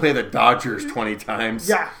 they don't play the Dodgers 20 times.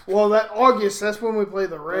 Yeah, well, that August, that's when we play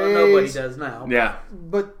the Rays. Well, nobody does now. Yeah.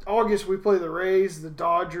 But August, we play the Rays, the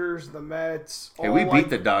Dodgers, the Mets. Hey, all we like- beat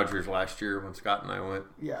the Dodgers last year when Scott and I went.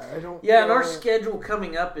 Yeah, I don't. Yeah, and our know. schedule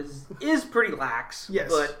coming up is pretty lax.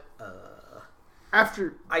 Yes. But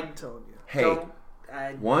After. I I'm telling you. Hey, don't.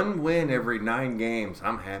 one win every 9 games.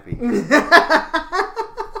 I'm happy.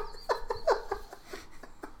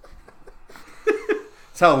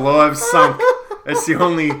 That's how low I've sunk. That's the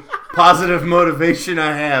only positive motivation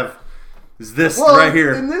I have. Is this Well, right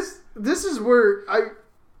here. and this is where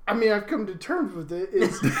I mean, I've come to terms with it.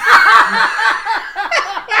 Is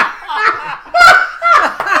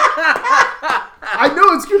I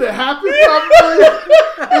know it's going to happen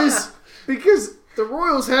probably, is because the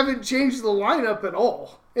Royals haven't changed the lineup at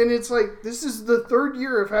all. And it's like, this is the 3rd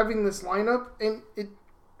year of having this lineup, and it,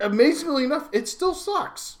 amazingly enough, it still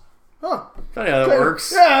sucks. Huh. Funny how that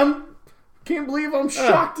works. Yeah, can't believe I'm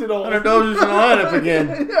shocked at all. $100 in the lineup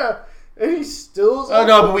again. Yeah, and he still is Oh,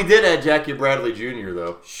 no, awful. but we did add Jackie Bradley Jr.,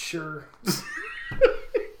 though. Sure.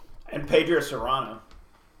 And Pedro Serrano.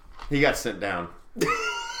 He got sent down.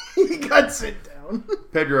 He got sit down.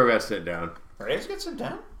 Pedro got sent down. Reyes gets him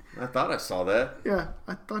down? I thought I saw that. Yeah,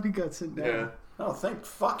 I thought he got sit down. Yeah. Oh, thank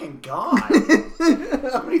fucking God.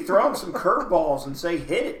 Somebody throw him some curveballs and say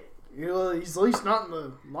hit it. You know, he's at least not in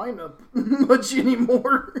the lineup much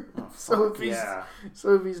anymore. So if he's Yeah.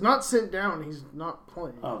 so if he's not sent down, he's not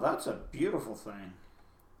playing. Oh, that's a beautiful thing.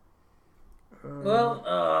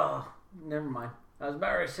 Well, never mind. I was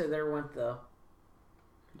about ready to say there went the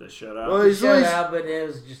The shutout. Well, he's at least, shutout, but it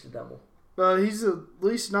was just a double. he's at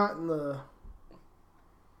least not in the.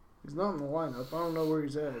 He's not in the lineup. I don't know where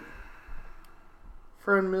he's at.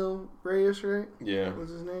 Franmil Reyes, right? Yeah.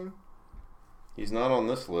 What's his name? He's not on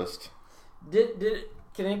this list. Did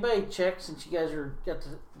Can anybody check since you guys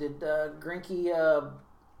did Greinke?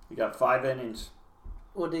 You got 5 innings.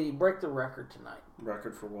 Well, did he break the record tonight?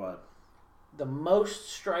 Record for what? The most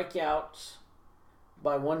strikeouts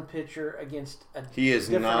by one pitcher against a He is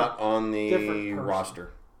not on the different person.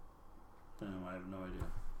 roster, No, I have no idea.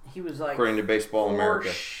 He was like according to Baseball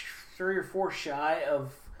America. 3 or 4 shy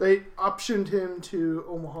of. They optioned him to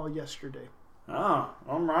Omaha yesterday. Oh,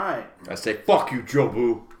 all right. I say, fuck you, Joe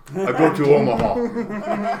Boo. I go to Omaha.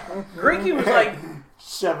 Greinke was like.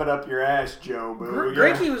 Shove it up your ass, Joe Boo.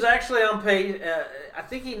 Greinke was actually on pace. I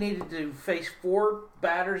think he needed to face 4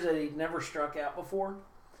 batters that he'd never struck out before,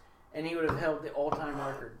 and he would have held the all-time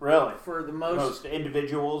record. Really? For the Most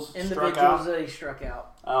individuals struck individuals out? that he struck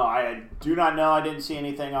out. Oh, I do not know. I didn't see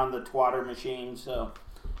anything on the Twatter machine, so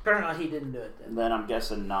Apparently, he didn't do it then. then I'm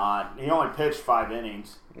guessing not. He only pitched 5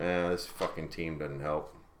 innings. Nah, this fucking team doesn't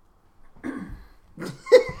help.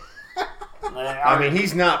 I mean,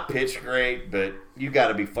 he's not pitched great, but you got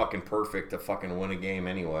to be fucking perfect to fucking win a game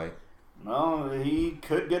anyway. Well, he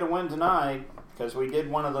could get a win tonight because we did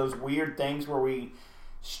one of those weird things where we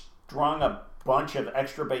strung a bunch of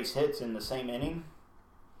extra base hits in the same inning.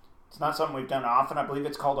 It's not something we've done often. I believe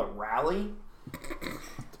it's called a rally.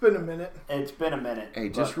 It's been a minute. It's been a minute. Hey,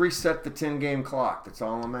 just reset the 10-game clock. That's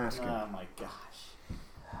all I'm asking. Oh my gosh.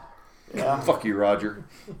 Yeah. Fuck you, Roger.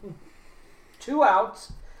 2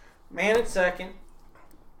 outs, man at second,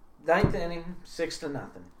 9th inning, 6-0. And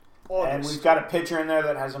August. we've got a pitcher in there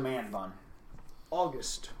that has a man bun.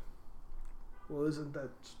 August. Well, isn't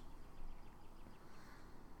that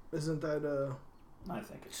I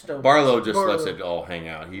think it's Stone. Barlow just Barlow. lets it all hang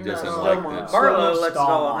out. He doesn't No, like Stomont. this. Barlow lets it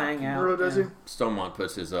all Stomont. hang out. Barlow, does he? Stomont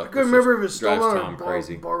puts his up. I couldn't remember if it's drives Stallone Tom or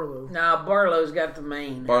crazy. Barlow. Nah, Barlow's got the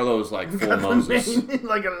mane. Barlow's like full Got the Moses. mane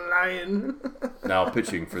like a lion. Now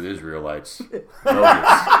pitching for the Israelites. Moses.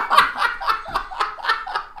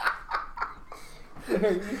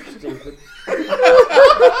 You're stupid.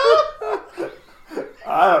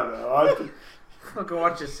 I don't know. I'll go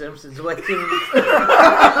watch The Simpsons. Wait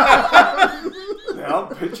I'm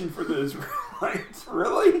pitching for the Israelites.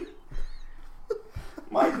 Really?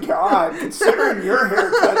 My God. Considering your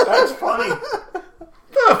haircut, that's funny.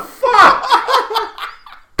 The fuck?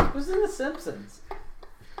 Who's in The Simpsons?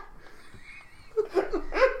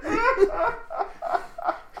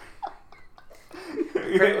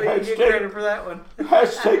 Apparently you get credit for that one.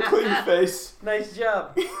 Hashtag clean face. Nice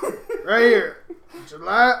job. Right here.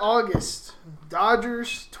 July, August.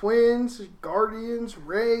 Dodgers, Twins, Guardians,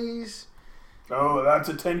 Rays. Oh, that's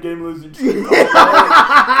a 10-game losing streak.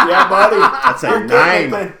 Yeah, buddy. That's a You're getting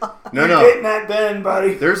 9. it then. No, You're no. getting that then,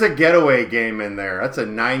 buddy. There's a getaway game in there. That's a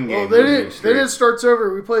 9-game Well, losing streak. then it starts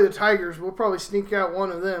over. We play the Tigers. We'll probably sneak out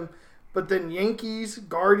one of them. But then Yankees,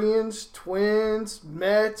 Guardians, Twins,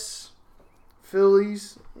 Mets,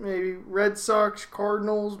 Phillies, maybe Red Sox,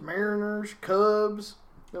 Cardinals, Mariners, Cubs.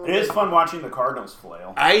 It is fun watching the Cardinals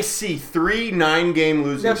flail. I see 3 9-game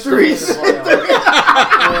losing Got streaks. 3. Yeah,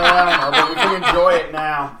 I know, but we can enjoy it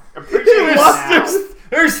now. Appreciate it now.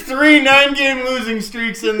 There's 3 9-game losing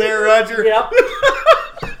streaks in there, Roger. Yep.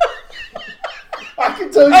 I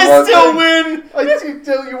can tell you I one still thing. win. I can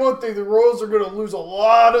tell you one thing. The Royals are going to lose a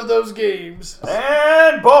lot of those games.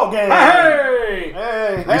 And ball game. Hey!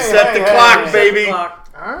 Hey, Reset the clock, hey. baby. Clock.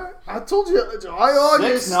 All right. I told you, July,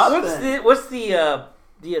 August. 6-0. What's the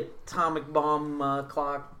atomic bomb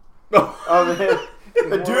clock? Oh,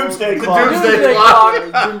 the doomsday The clock. doomsday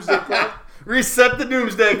clock. Doomsday clock. Reset the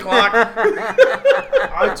doomsday clock.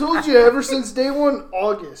 I told you ever since day one,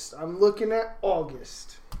 August. I'm looking at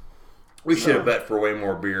August. We should have bet for way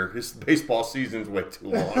more beer. This baseball season's way too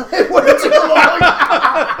long. Way too long.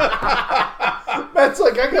 Matt's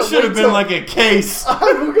like, I got Should have been like a case.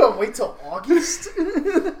 I'm gonna wait till August.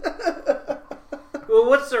 Well,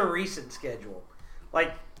 what's their recent schedule?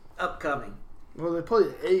 Like, upcoming. Well, they play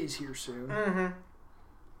the A's here soon. Mm-hmm.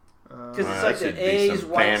 Because it's That like should the be A's, some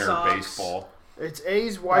White banner Sox. baseball. It's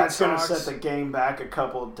A's, White That's going to Sox. set the game back a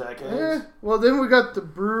couple of decades. Eh, well, then we got the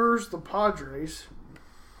Brewers, the Padres.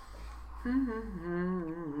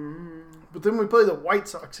 But then we play the White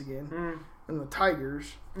Sox again and the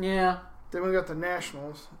Tigers. Yeah. Then we got the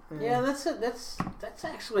Nationals. And Yeah, that's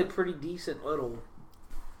actually a pretty decent little.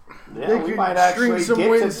 Yeah, They we could might string actually some get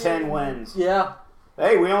wins. to 10 wins. Yeah.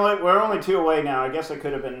 Hey, we're only 2 away now. I guess I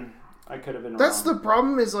could have been That's wrong. the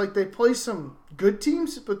problem is like they play some good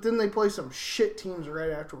teams, but then they play some shit teams right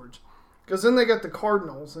afterwards. Because then they got the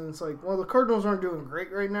Cardinals, and it's like, well, the Cardinals aren't doing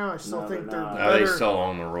great right now. I still No, think they're they're not. Now they better. still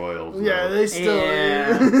own the Royals. Yeah, though. they still.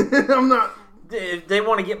 Yeah. I'm not. If they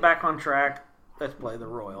want to get back on track, let's play the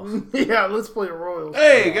Royals. Yeah, let's play the Royals.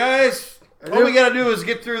 Hey guys, And all then- we gotta do is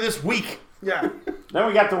get through this week. Yeah. Then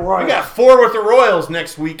we got the Royals. We got 4 with the Royals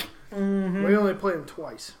next week. We only play them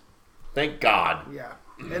twice. Thank God. Yeah.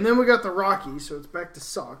 And then we got the Rockies, so it's back to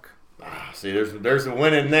suck. See, there's a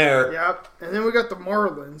win in there. Yep. And then we got the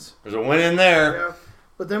Marlins. There's a win in there. Yeah.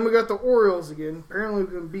 But then we got the Orioles again. Apparently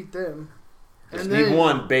we can beat them. Just And need then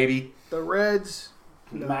one, baby. the Reds,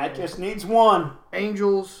 Matt just needs one.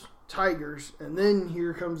 Angels, Tigers, and then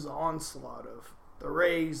here comes the onslaught of the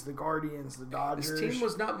Rays, the Guardians, the Dodgers. This team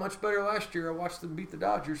was not much better last year. I watched them beat the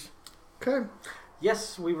Dodgers. Okay.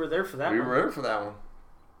 Yes, we were there for that We one. were ready for that one.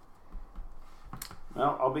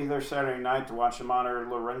 Well, I'll be there Saturday night to watch them honor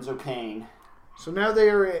Lorenzo Cain. So now they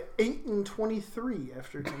are at 8-23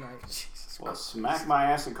 after tonight. Well, smack my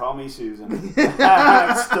ass and call me Susan.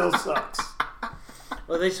 It still sucks.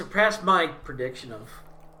 Well, they surpassed my prediction of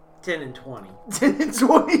 10 and 20.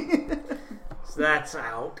 10-20. So that's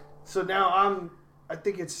out. So now I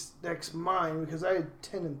think it's next mine because I had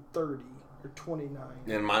 10-30 or 29.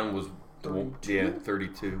 And mine was 32?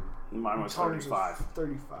 32. Mine was Tom's 35.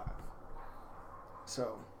 35.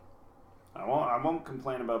 So I won't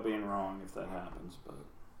complain about being wrong if that happens, but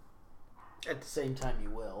At the same time, you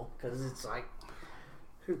will. Because it's like,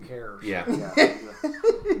 who cares? Yeah.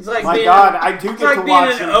 It's like my being, God, I do it's get like to being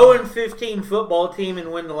watch an them. 0-15 football team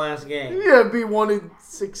and win the last game. yeah, be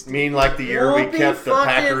 1-16. Mean like the year we Won't be kept the fucking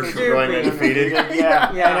Packers from going stupid. undefeated?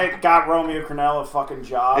 Yeah, Yeah. and it got Romeo Cornell a fucking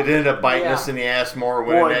job. It ended up biting Yeah. us in the ass more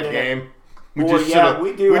winning Boy, that did it. game. We Boy, just yeah, should have.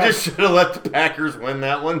 we do We have- just should have let the Packers win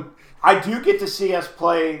that one. I do get to see us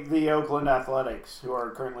play the Oakland Athletics, who are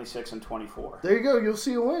currently 6-24. There you go. You'll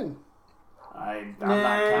see a win. I'm Nah.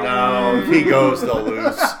 not counting. No, if he goes, they'll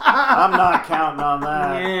lose. I'm not counting on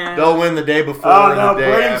that. Yeah. They'll win the day before Oh and no, the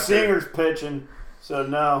day Brady after. Singer's pitching, so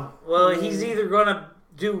no. Well, he's either going to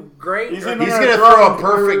do great He's or... either He's gonna going to throw throw a him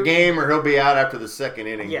perfect game or he'll be out after the second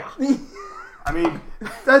inning. Yeah. I mean,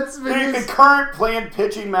 That's been the his, current planned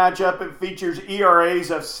pitching matchup, it features ERAs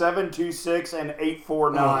of 7.26 and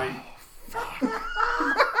 8.49.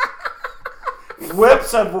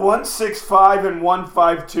 Whips of 1.65 and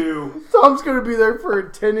 1.52. Tom's going to be there for a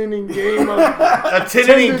 10-inning game. Of, A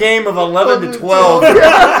 10-inning game of 11 to 12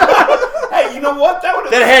 Hey, you know what? That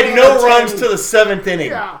would that had no runs to the 7th inning.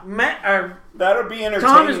 yeah. That would be entertaining.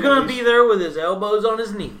 Tom is going to be there with his elbows on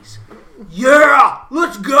his knees. Yeah!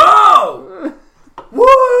 Let's go!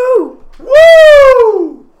 Woo!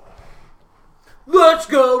 Woo! Let's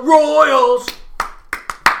go, Royals!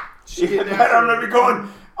 I'm gonna be going.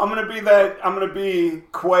 I'm gonna be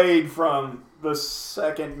Quaid from the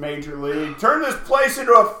second major league. Turn this place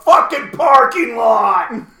into a fucking parking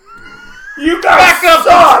lot. You guys Back up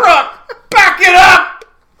suck. the truck! Back it up!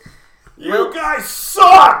 You guys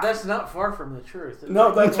suck. That's not far from the truth.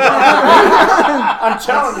 No, that's right. I'm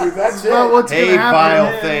telling you, that's Not it. what's Hey, going to happen.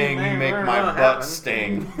 vile thing, you man, make we're my not butt having-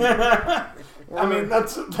 sting. I mean,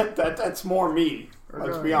 that's more me.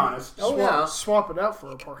 Let's be honest. Oh, yeah. Swap it out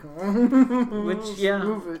for a parking lot. Which, yeah.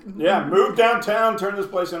 Move it. Yeah, move downtown. Turn this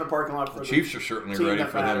place into a parking lot for The Chiefs are certainly team ready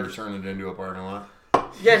that for them to matters. turn it into a parking lot.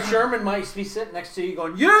 Yeah, Sherman might be sitting next to you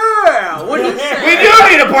going, yeah! What do you We say? do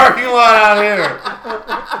need a parking lot out here!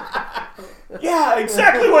 Yeah,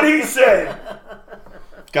 exactly what he said.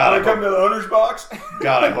 God, Want to come I to the owner's box?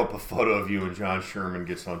 hope a photo of you and John Sherman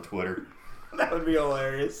gets on Twitter. That would be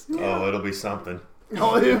hilarious. Oh, it'll be something.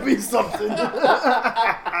 Oh, it'd be something.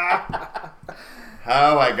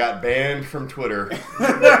 How I got banned from Twitter.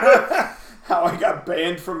 How I got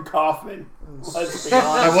banned from Kaufman. Let's be I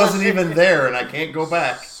honest. wasn't even there and I can't go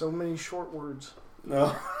back. So many short words.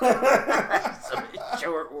 No. Some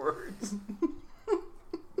short words.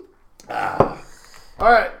 All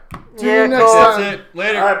right. Tune Yeah, in next cool. time. That's it.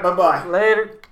 Later. All right, bye-bye. Later.